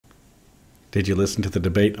Did you listen to the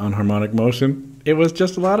debate on harmonic motion? It was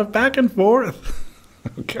just a lot of back and forth.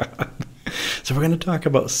 Oh, God. So we're going to talk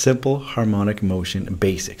about simple harmonic motion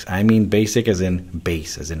basics. I mean basic as in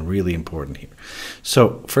base, as in really important here.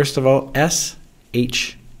 So first of all,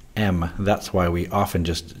 SHM. That's why we often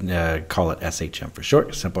just call it SHM for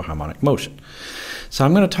short, simple harmonic motion. So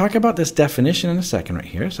I'm going to talk about this definition in a second right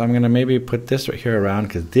here. So I'm going to maybe put this right here around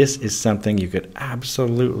because this is something you could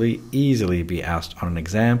absolutely easily be asked on an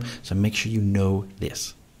exam. So make sure you know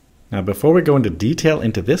this. Now, before we go into detail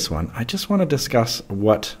into this one, I just want to discuss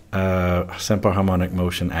what simple harmonic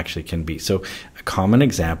motion actually can be. So a common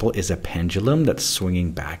example is a pendulum that's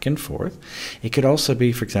swinging back and forth. It could also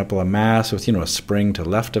be, for example, a mass with, a spring to the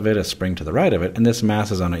left of it, a spring to the right of it, and this mass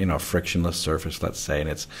is on a, frictionless surface, let's say, and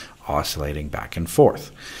it's oscillating back and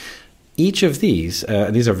forth. Each of these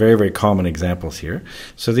are very, very common examples here.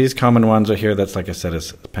 So these common ones are here, that's like I said,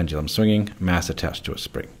 is pendulum swinging, mass attached to a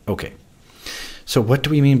spring. Okay. So what do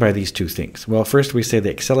we mean by these two things? Well, first we say the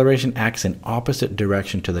acceleration acts in opposite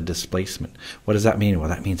direction to the displacement. What does that mean? Well,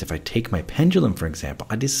 that means if I take my pendulum, for example,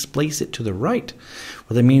 I displace it to the right.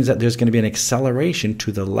 Well, that means that there's going to be an acceleration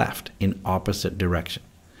to the left in opposite direction.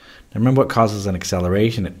 Now, remember what causes an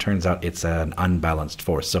acceleration? It turns out it's an unbalanced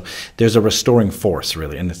force. So there's a restoring force,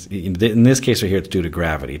 really. And in this case right here, it's due to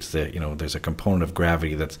gravity. It's there's a component of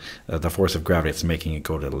gravity that's the force of gravity that's making it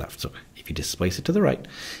go to the left. So if you displace it to the right,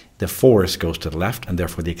 the force goes to the left, and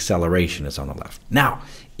therefore the acceleration is on the left. Now,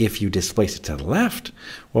 if you displace it to the left,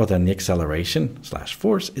 well, then the acceleration /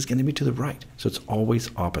 force is going to be to the right. So it's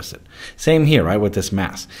always opposite. Same here, right, with this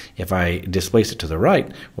mass. If I displace it to the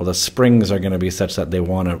right, well, the springs are going to be such that they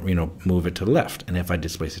want to, move it to the left. And if I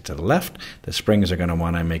displace it to the left, the springs are going to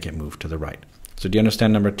want to make it move to the right. So do you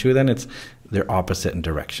understand number two then? They're opposite in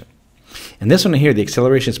direction. And this one here, the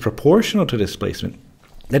acceleration is proportional to displacement.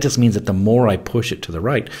 That just means that the more I push it to the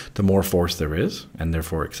right, the more force there is, and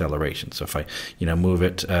therefore acceleration. So if I, move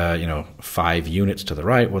it, 5 units to the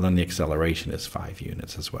right, well, then the acceleration is 5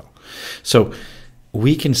 units as well. So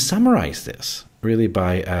we can summarize this really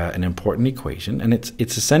by an important equation, and it's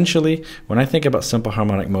essentially, when I think about simple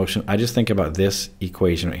harmonic motion, I just think about this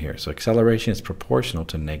equation right here. So acceleration is proportional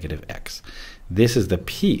to negative x. This is the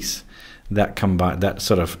piece that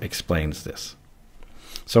sort of explains this.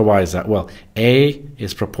 So why is that? Well, A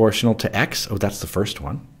is proportional to X. Oh, that's the first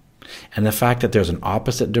one. And the fact that there's an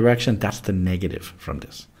opposite direction, that's the negative from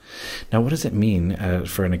this. Now, what does it mean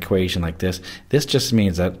for an equation like this? This just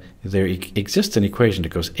means that there exists an equation that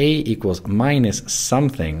goes A equals minus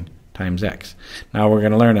something times X. Now, we're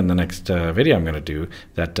going to learn in the next video I'm going to do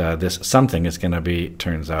that this something is going to be,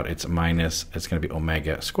 turns out it's going to be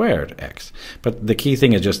omega squared X. But the key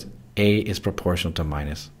thing is just A is proportional to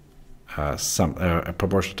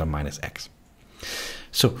proportional to minus x.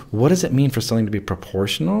 So what does it mean for something to be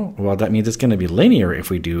proportional? Well, that means it's going to be linear if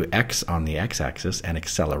we do x on the x-axis and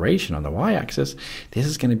acceleration on the y-axis. This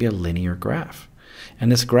is going to be a linear graph.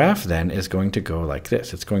 And this graph then is going to go like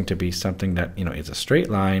this. It's going to be something that, is a straight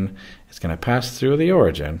line. It's going to pass through the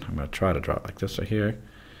origin. I'm going to try to draw it like this right here.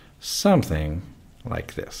 Something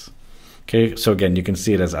like this. Okay, so again, you can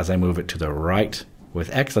see it as I move it to the right.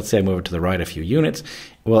 With x, let's say I move it to the right a few units,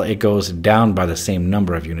 well, it goes down by the same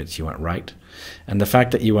number of units you went right. And the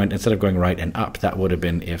fact that you went, instead of going right and up, that would have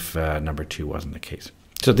been if number 2 wasn't the case.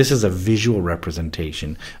 So this is a visual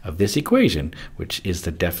representation of this equation, which is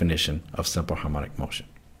the definition of simple harmonic motion.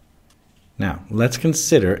 Now, let's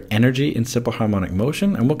consider energy in simple harmonic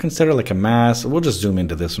motion, and we'll consider like a mass. We'll just zoom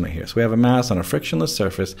into this one right here. So we have a mass on a frictionless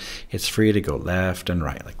surface. It's free to go left and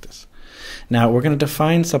right like this. Now, we're going to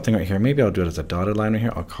define something right here. Maybe I'll do it as a dotted line right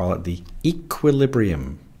here. I'll call it the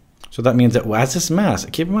equilibrium. So that means that as this mass,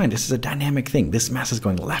 keep in mind, this is a dynamic thing. This mass is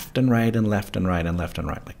going left and right and left and right and left and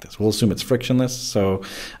right like this. We'll assume it's frictionless, so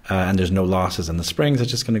and there's no losses in the springs. It's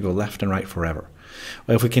just going to go left and right forever.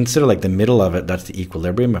 Well, if we consider like the middle of it, that's the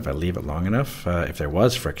equilibrium. If I leave it long enough, if there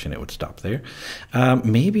was friction, it would stop there.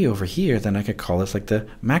 Maybe over here, then I could call this like the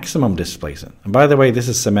maximum displacement. And by the way, this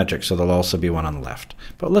is symmetric, so there'll also be one on the left.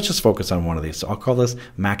 But let's just focus on one of these. So I'll call this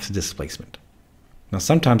max displacement. Now,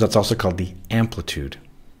 sometimes that's also called the amplitude.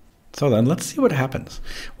 So then let's see what happens.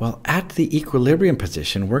 Well, at the equilibrium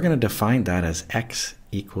position, we're going to define that as x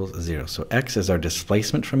equals 0. So x is our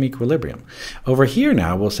displacement from equilibrium. Over here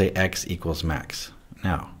now, we'll say x equals max.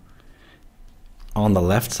 Now, on the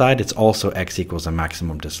left side, it's also x equals a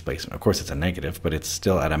maximum displacement. Of course, it's a negative, but it's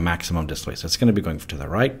still at a maximum displacement. It's going to be going to the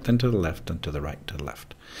right, then to the left, then to the right, to the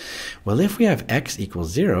left. Well, if we have x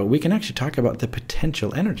equals 0, we can actually talk about the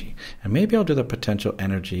potential energy. And maybe I'll do the potential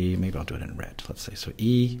energy, maybe I'll do it in red, let's say. So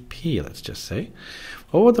EP, let's just say.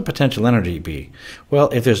 What would the potential energy be? Well,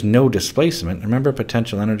 if there's no displacement, remember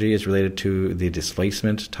potential energy is related to the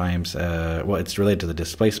displacement times, well, it's related to the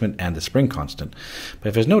displacement and the spring constant. But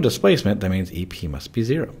if there's no displacement, that means EP must be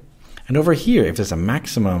 0. And over here, if there's a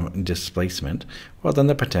maximum displacement, well, then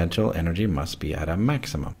the potential energy must be at a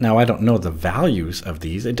maximum. Now, I don't know the values of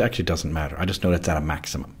these. It actually doesn't matter. I just know it's at a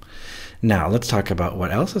maximum. Now, let's talk about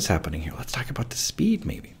what else is happening here. Let's talk about the speed,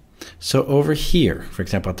 maybe. So over here, for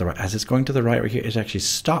example, at the right, as it's going to the right here, it actually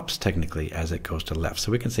stops technically as it goes to the left.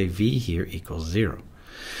 So we can say V here equals 0.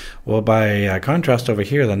 Well, by contrast over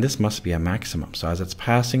here, then this must be a maximum. So as it's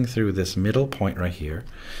passing through this middle point right here,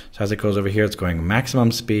 so as it goes over here, it's going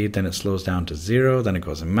maximum speed, then it slows down to 0, then it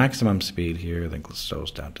goes maximum speed here, then it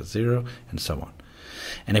slows down to 0, and so on.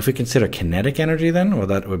 And if we consider kinetic energy then, well,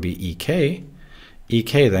 that would be EK.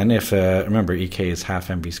 EK then, if, remember, EK is half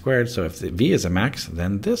mv squared, so if the V is a max,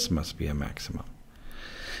 then this must be a maximum.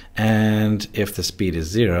 And if the speed is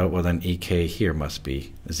 0, well, then EK here must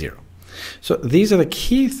be 0. So these are the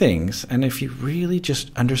key things, and if you really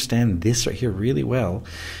just understand this right here really well,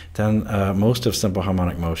 then most of simple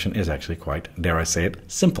harmonic motion is actually quite, dare I say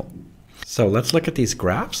it, simple. So let's look at these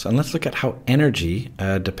graphs, and let's look at how energy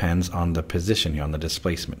depends on the position here, on the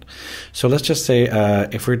displacement. So let's just say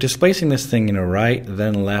if we're displacing this thing, right,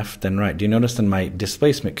 then left, then right. Do you notice then my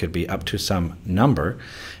displacement could be up to some number,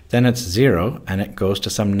 then it's 0, and it goes to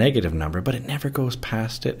some negative number, but it never goes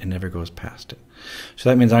past it, it never goes past it. So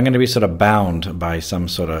that means I'm going to be sort of bound by some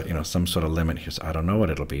sort of, some sort of limit here. So I don't know what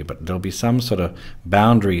it'll be, but there'll be some sort of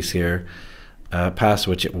boundaries here past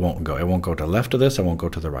which it won't go. It won't go to the left of this, it won't go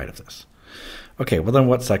to the right of this. Okay, well then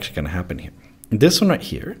what's actually going to happen here? This one right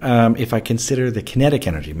here, if I consider the kinetic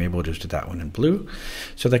energy, maybe we'll just do that one in blue.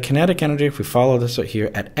 So the kinetic energy, if we follow this right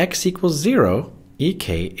here, at x equals 0,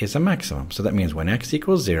 EK is a maximum. So that means when x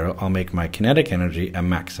equals 0, I'll make my kinetic energy a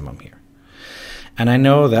maximum here. And I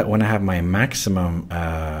know that when I have my maximum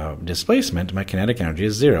displacement, my kinetic energy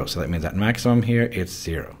is 0. So that means at maximum here, it's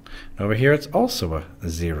 0. And over here, it's also a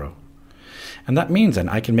 0. And that means then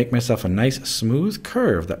I can make myself a nice smooth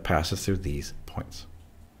curve that passes through these points.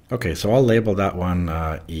 Okay, so I'll label that one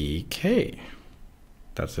EK.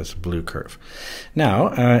 That's this blue curve. Now,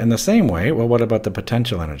 in the same way, well, what about the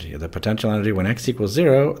potential energy? The potential energy when x equals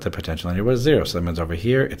 0, the potential energy was 0. So that means over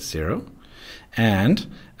here, it's 0. And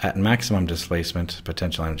at maximum displacement,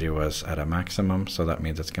 potential energy was at a maximum. So that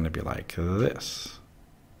means it's going to be like this.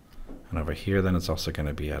 And over here, then it's also going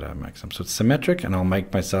to be at a maximum. So it's symmetric, and I'll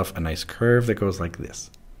make myself a nice curve that goes like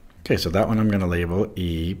this. Okay, so that one I'm going to label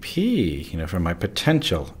EP, for my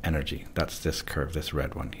potential energy. That's this curve, this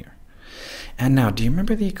red one here. And now, do you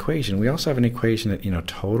remember the equation? We also have an equation that,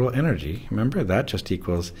 total energy, remember, that just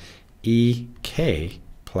equals EK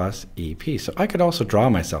plus EP. So I could also draw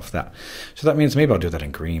myself that. So that means maybe I'll do that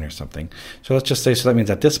in green or something. So let's just say, so that means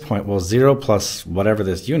at this point, well, 0 plus whatever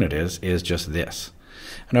this unit is just this.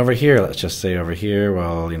 And over here, let's just say over here,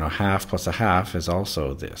 well, half plus a half is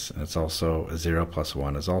also this. And it's also 0 plus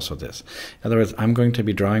 1 is also this. In other words, I'm going to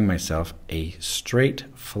be drawing myself a straight,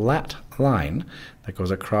 flat line that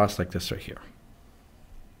goes across like this right here.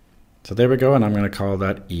 So there we go, and I'm going to call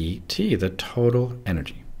that ET, the total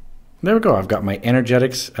energy. There we go. I've got my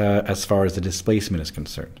energetics as far as the displacement is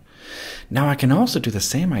concerned. Now I can also do the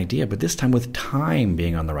same idea, but this time with time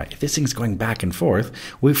being on the right. If this thing's going back and forth,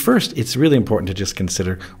 first, it's really important to just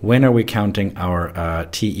consider when are we counting our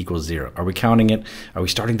t equals 0? Are we counting it, are we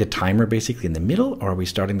starting the timer basically in the middle, or are we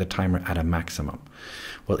starting the timer at a maximum?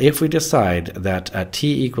 Well, if we decide that at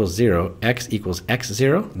t equals 0, x equals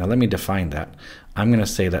x0, now let me define that. I'm going to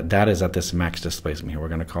say that that is at this max displacement here. We're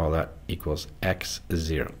going to call that equals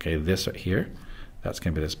x0. Okay, this right here, that's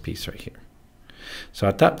going to be this piece right here. So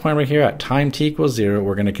at that point right here, at time t equals 0,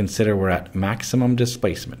 we're going to consider we're at maximum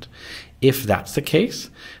displacement. If that's the case,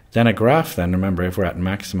 then a graph then, remember, if we're at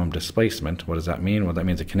maximum displacement, what does that mean? Well, that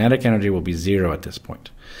means the kinetic energy will be 0 at this point.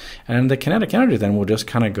 And the kinetic energy then will just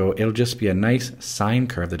kind of go, it'll just be a nice sine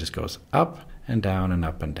curve that just goes up and down and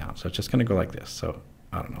up and down. So it's just going to go like this. So,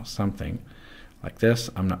 I don't know, something like this.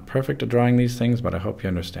 I'm not perfect at drawing these things, but I hope you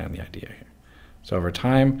understand the idea here. So over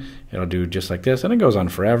time, it'll do just like this, and it goes on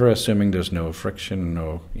forever, assuming there's no friction,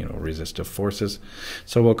 no resistive forces.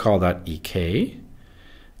 So we'll call that EK.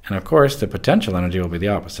 And of course, the potential energy will be the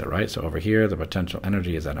opposite, right? So over here, the potential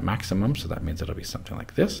energy is at a maximum, so that means it'll be something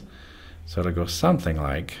like this. So it'll go something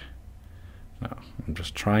like No, I'm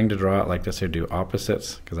just trying to draw it like this here, do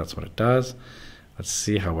opposites, because that's what it does. Let's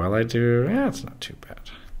see how well I do. Yeah, it's not too bad.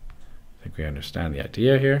 I think we understand the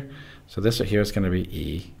idea here. So this right here is going to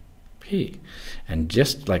be EP. And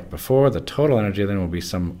just like before, the total energy then will be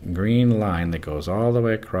some green line that goes all the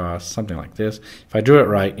way across, something like this. If I drew it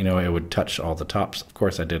right, you know, it would touch all the tops. Of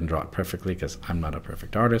course, I didn't draw it perfectly because I'm not a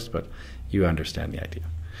perfect artist, but you understand the idea.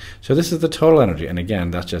 So this is the total energy. And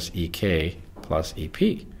again, that's just EK plus EP.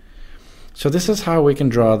 So this is how we can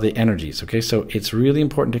draw the energies, okay? So it's really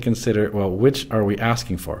important to consider, well, which are we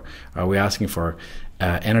asking for? Are we asking for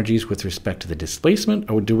energies with respect to the displacement,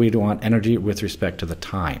 or do we want energy with respect to the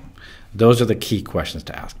time? Those are the key questions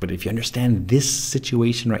to ask. But if you understand this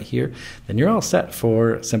situation right here, then you're all set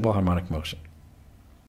for simple harmonic motion.